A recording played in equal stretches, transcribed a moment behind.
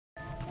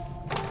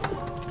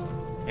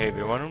Hey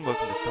everyone,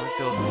 welcome to Silent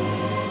Hills.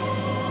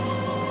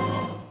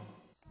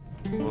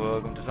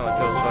 Welcome to Silent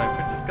Hills Twilight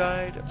Princess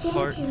Guide,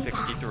 Part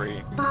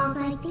 63.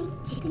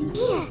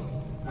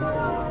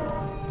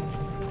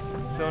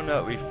 So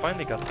now we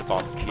finally got the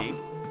boss key,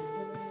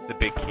 the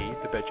big key,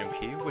 the bedroom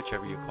key,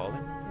 whichever you call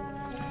it.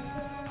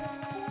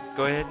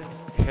 Go ahead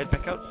and head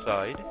back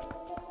outside,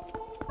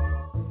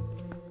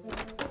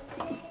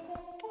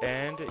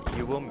 and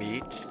you will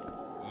meet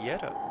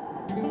Yeta.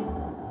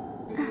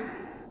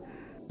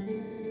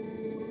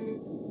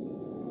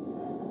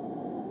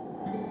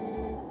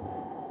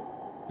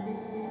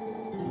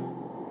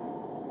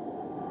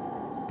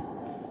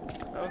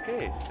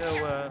 Okay, so,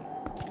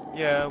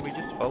 yeah, we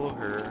just follow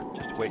her,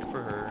 just wait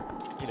for her,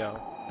 you know.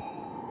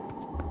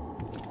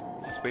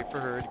 Just wait for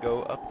her to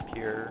go up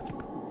here.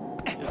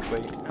 Just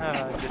wait.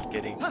 Just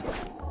kidding.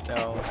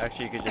 No,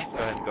 actually you could just go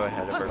ahead and go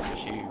ahead of her, because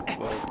she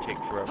will take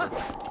forever.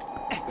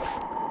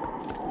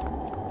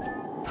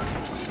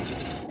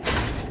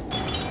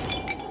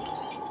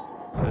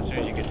 So as soon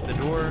as you get to the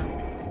door,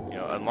 you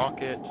know,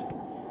 unlock it,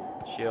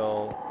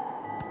 she'll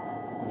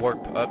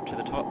warp up to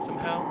the top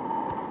somehow.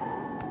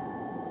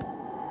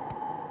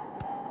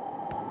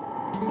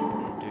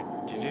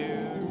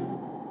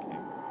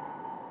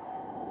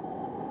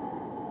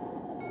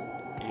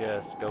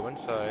 Yes, go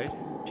inside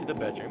to the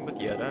bedroom with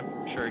Yeta.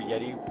 I'm sure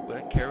Yeti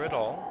wouldn't care at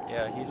all.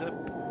 Yeah, he's a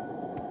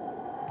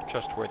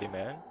trustworthy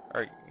man.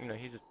 Or, you know,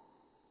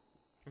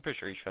 I'm pretty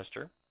sure he trusts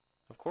her.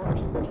 Of course.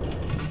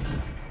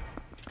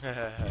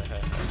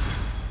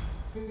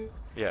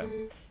 Yeah.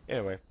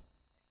 Anyway.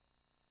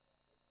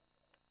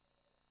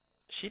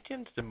 She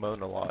tends to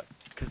moan a lot.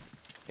 Cause,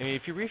 I mean,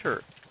 if you read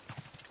her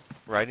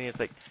writing, it's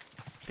like,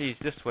 please,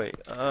 this way.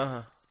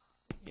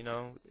 You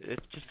know,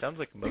 it just sounds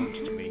like moans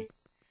to me.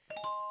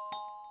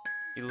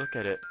 You look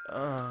at it,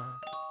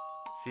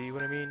 see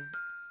what I mean?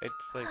 It's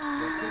like,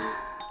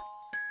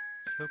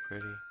 so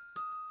pretty,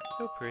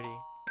 so pretty,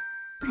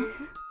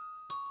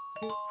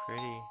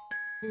 pretty,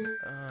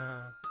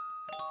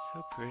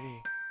 so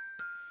pretty.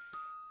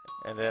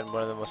 And then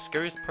one of the most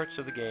scariest parts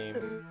of the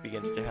game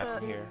begins to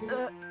happen here.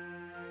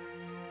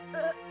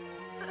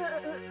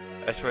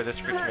 I swear this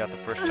freaked me out the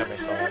first time I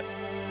saw it.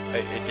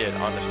 It did,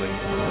 honestly.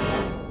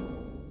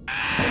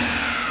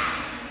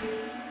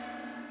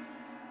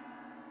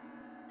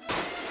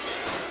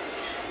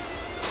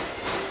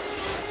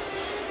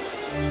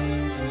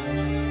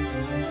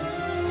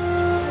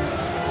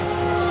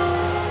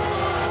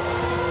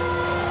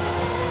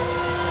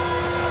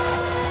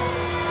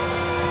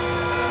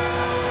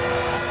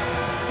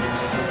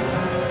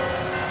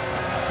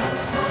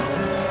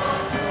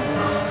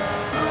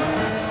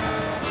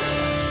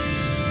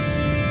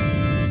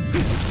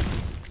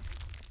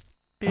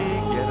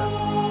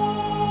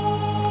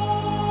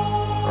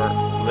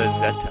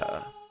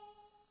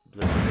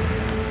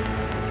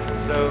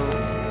 So,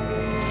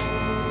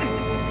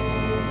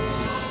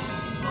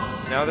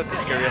 now that the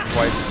scariest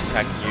wife is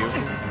attacking you,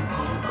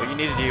 what you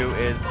need to do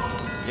is,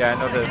 yeah, I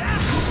know the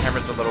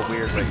camera's a little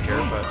weird right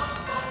here, but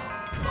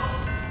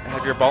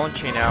have your ball and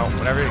chain out.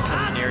 Whenever it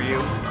comes near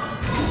you,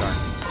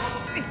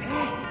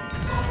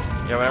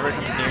 yeah, whenever it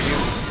comes near you,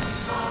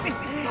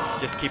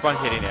 just keep on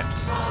hitting it,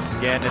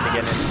 again and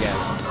again and again.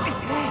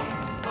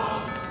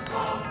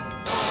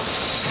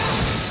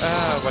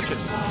 Watch it.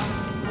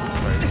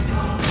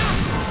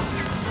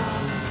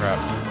 Crap.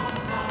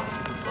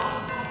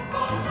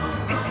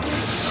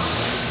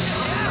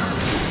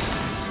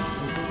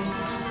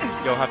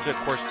 You'll have to, of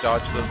course,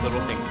 dodge those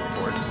little things, of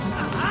course.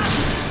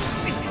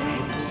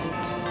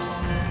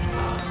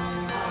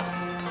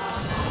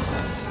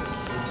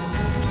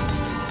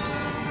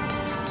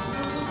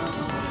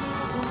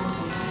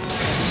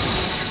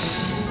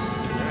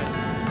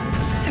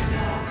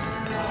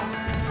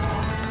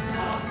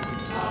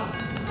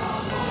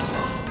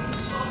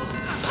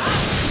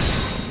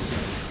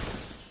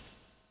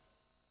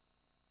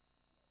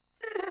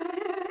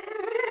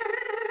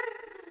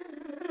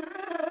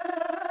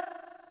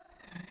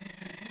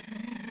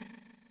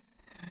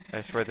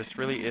 I swear, this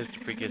really is the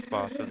freakiest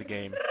boss of the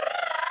game.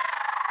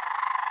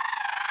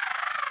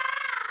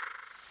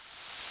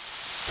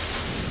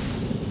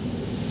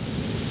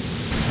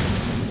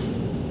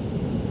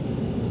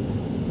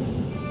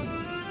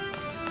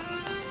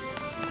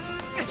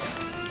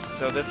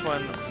 So this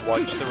one,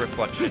 watch the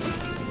reflection.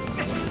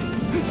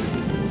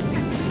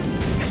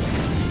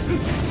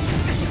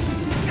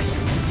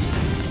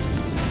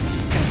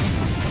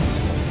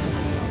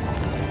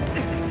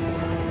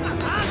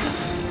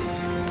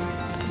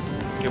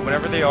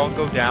 Whenever they all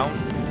go down,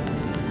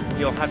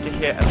 you'll have to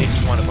hit at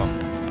least one of them.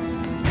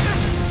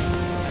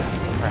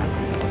 Crap.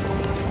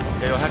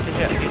 Yeah, you'll have to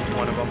hit at least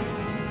one of them.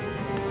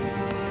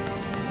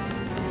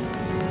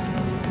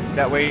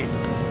 That way,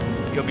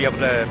 you'll be able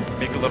to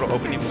make a little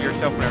opening for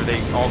yourself whenever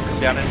they all come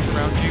down and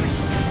surround you.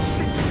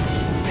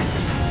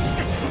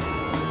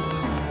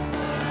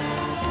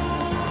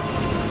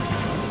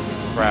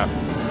 Crap.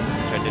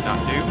 Which I did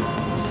not do.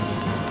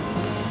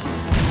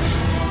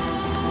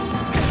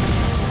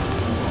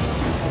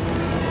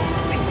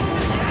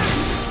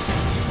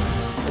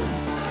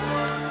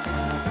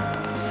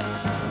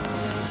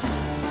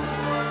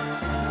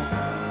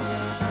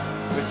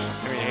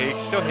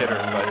 still hit her,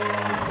 but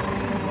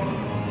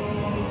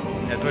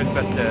it's always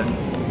best to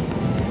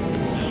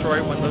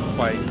destroy one of those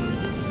spikes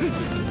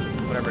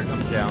whenever it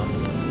comes down.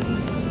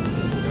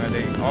 You know,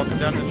 they all come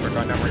down this way.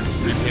 I'm not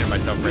repeating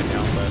myself right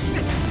now, but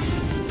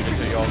just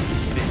so you all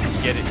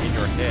get it in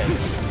your head.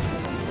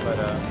 But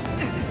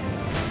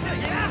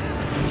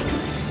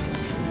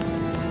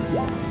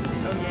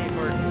oh yay,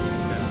 Bert.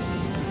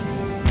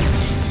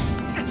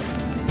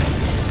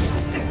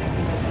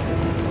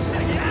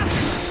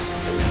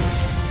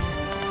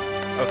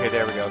 Okay,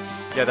 there we go.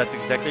 Yeah, that's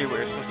exactly what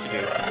you're supposed to do. Do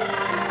it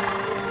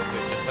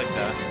just like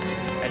that.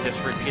 And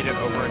just repeat it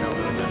over and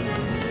over again.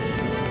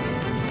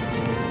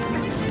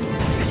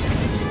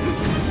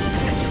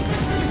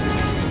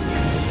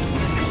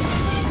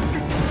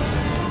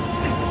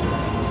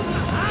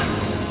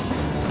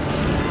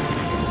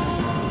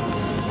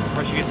 Of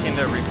course, you can see in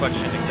the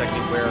reflection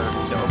exactly where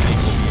the opening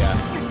will be at.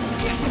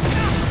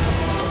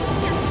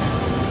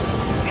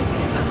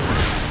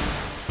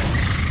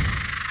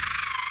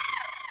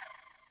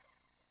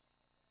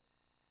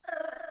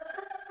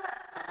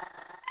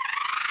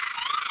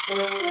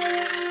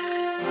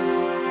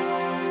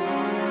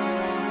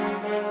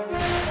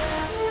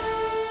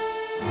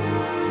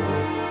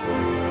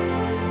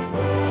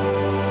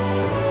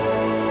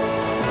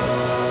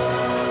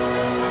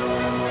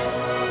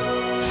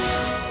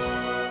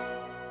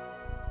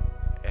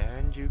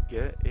 And you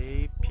get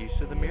a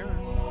piece of the mirror.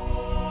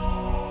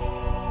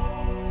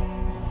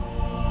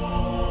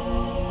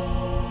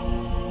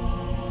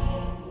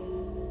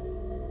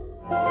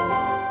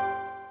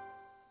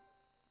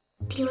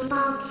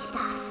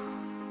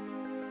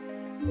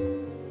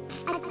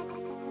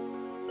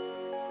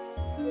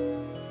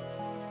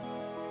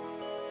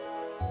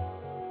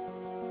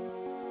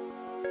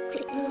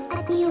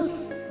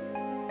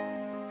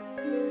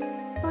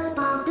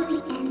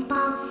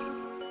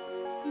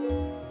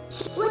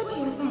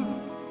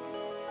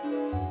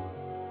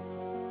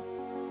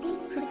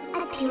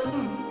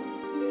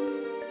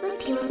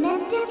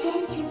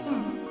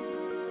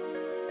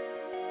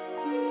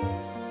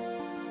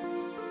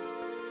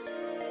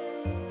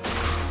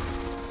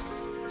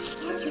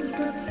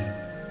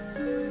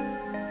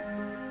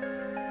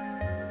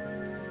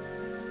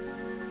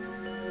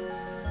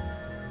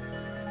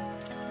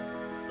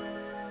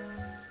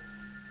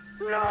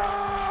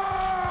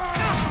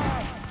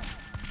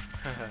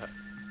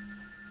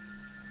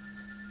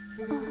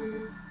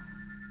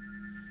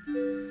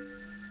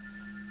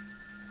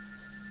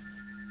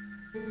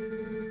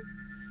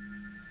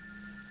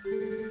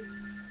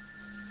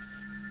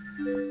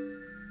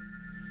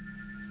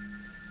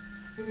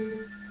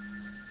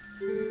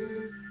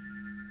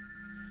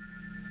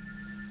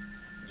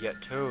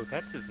 Yeto,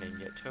 that's his name,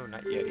 Yeto,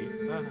 not Yeti.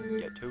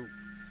 Yeto.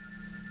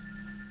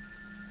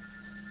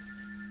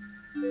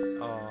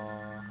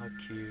 Aw, how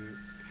cute.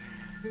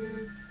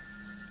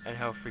 And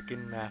how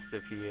freaking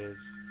massive he is.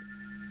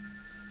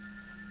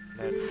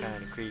 That's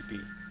kinda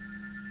creepy.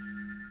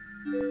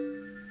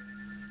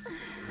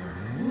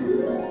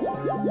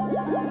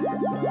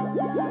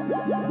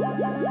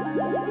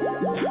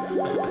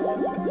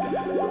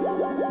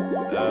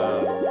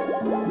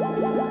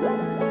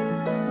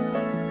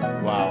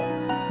 Wow.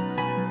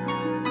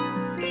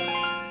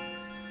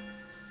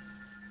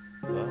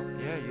 Well,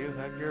 yeah, you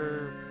have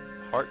your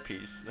heart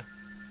piece. Of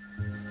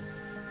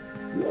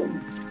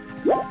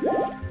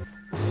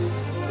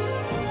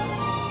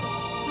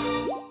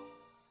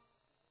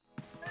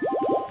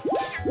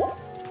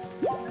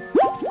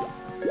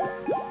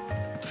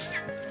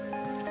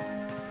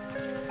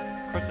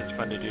course it's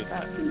fun to do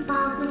that.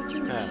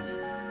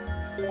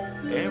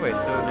 Anyway,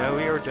 so now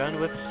we are done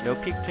with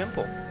SNOWPEAK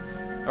Temple.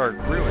 Or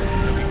Ruins.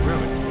 SNOWPEAK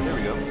Ruins. There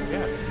we go.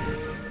 Yeah.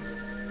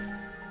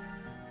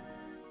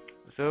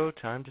 So,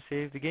 time to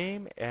save the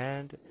game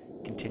and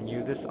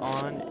continue this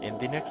on in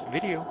the next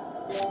video.